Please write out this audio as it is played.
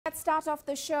Let's start off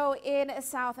the show in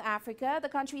South Africa. The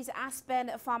country's Aspen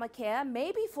Pharmacare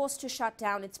may be forced to shut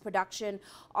down its production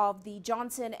of the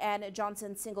Johnson &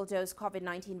 Johnson single-dose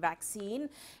COVID-19 vaccine,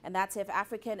 and that's if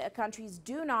African countries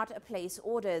do not place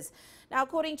orders. Now,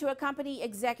 according to a company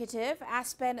executive,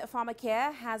 Aspen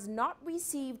Pharmacare has not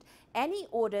received any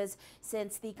orders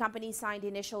since the company signed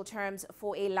initial terms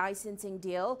for a licensing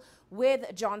deal with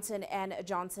Johnson &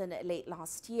 Johnson late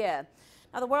last year.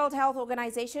 Now, the World Health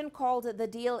Organization called the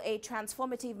deal a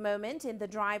transformative moment in the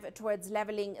drive towards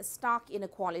leveling stark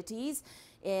inequalities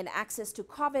in access to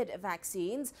COVID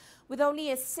vaccines, with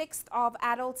only a sixth of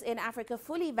adults in Africa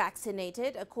fully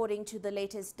vaccinated, according to the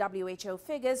latest WHO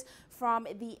figures from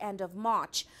the end of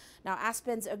March. Now,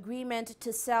 Aspen's agreement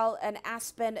to sell an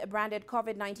Aspen-branded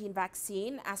COVID-19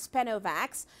 vaccine,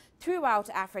 Aspenovax, throughout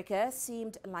Africa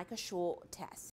seemed like a sure test.